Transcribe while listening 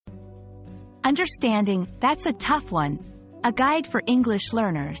Understanding, that's a tough one. A guide for English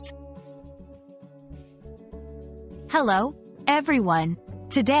learners. Hello, everyone.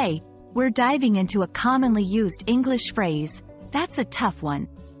 Today, we're diving into a commonly used English phrase, that's a tough one.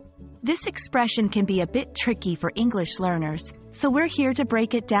 This expression can be a bit tricky for English learners, so we're here to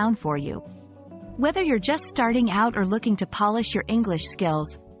break it down for you. Whether you're just starting out or looking to polish your English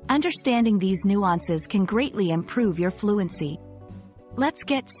skills, understanding these nuances can greatly improve your fluency. Let's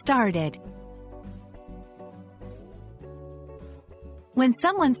get started. When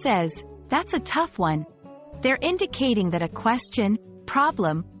someone says, that's a tough one, they're indicating that a question,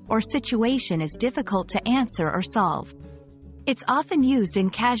 problem, or situation is difficult to answer or solve. It's often used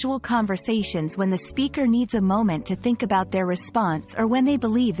in casual conversations when the speaker needs a moment to think about their response or when they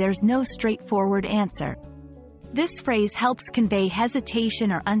believe there's no straightforward answer. This phrase helps convey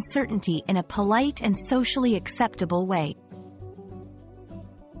hesitation or uncertainty in a polite and socially acceptable way.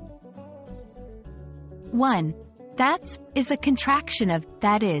 1. That's is a contraction of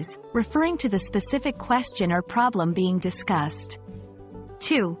that is, referring to the specific question or problem being discussed.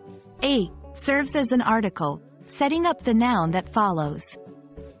 2. A serves as an article, setting up the noun that follows.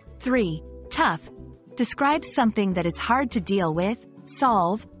 3. Tough describes something that is hard to deal with,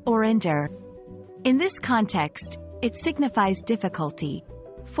 solve, or endure. In this context, it signifies difficulty.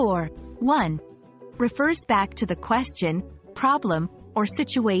 4. 1. Refers back to the question, problem, or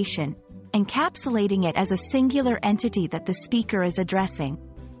situation, encapsulating it as a singular entity that the speaker is addressing.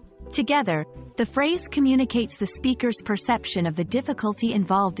 Together, the phrase communicates the speaker's perception of the difficulty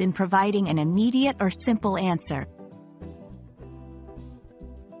involved in providing an immediate or simple answer.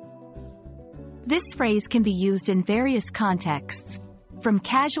 This phrase can be used in various contexts, from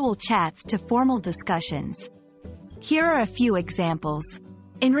casual chats to formal discussions. Here are a few examples.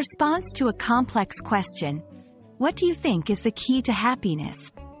 In response to a complex question, what do you think is the key to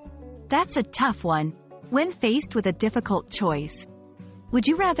happiness? That's a tough one. When faced with a difficult choice, would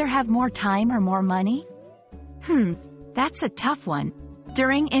you rather have more time or more money? That's a tough one.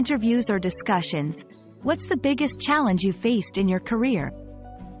 During interviews or discussions, what's the biggest challenge you faced in your career?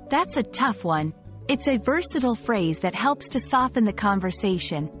 That's a tough one. It's a versatile phrase that helps to soften the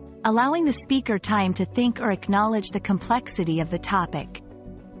conversation, allowing the speaker time to think or acknowledge the complexity of the topic.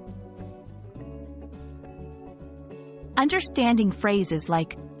 Understanding phrases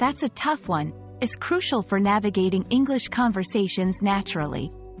like, that's a tough one, is crucial for navigating English conversations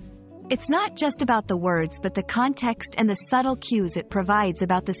naturally. It's not just about the words but the context and the subtle cues it provides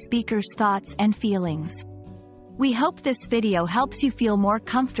about the speaker's thoughts and feelings. We hope this video helps you feel more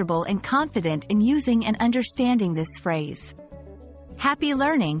comfortable and confident in using and understanding this phrase. Happy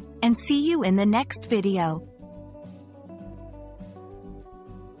learning, and see you in the next video.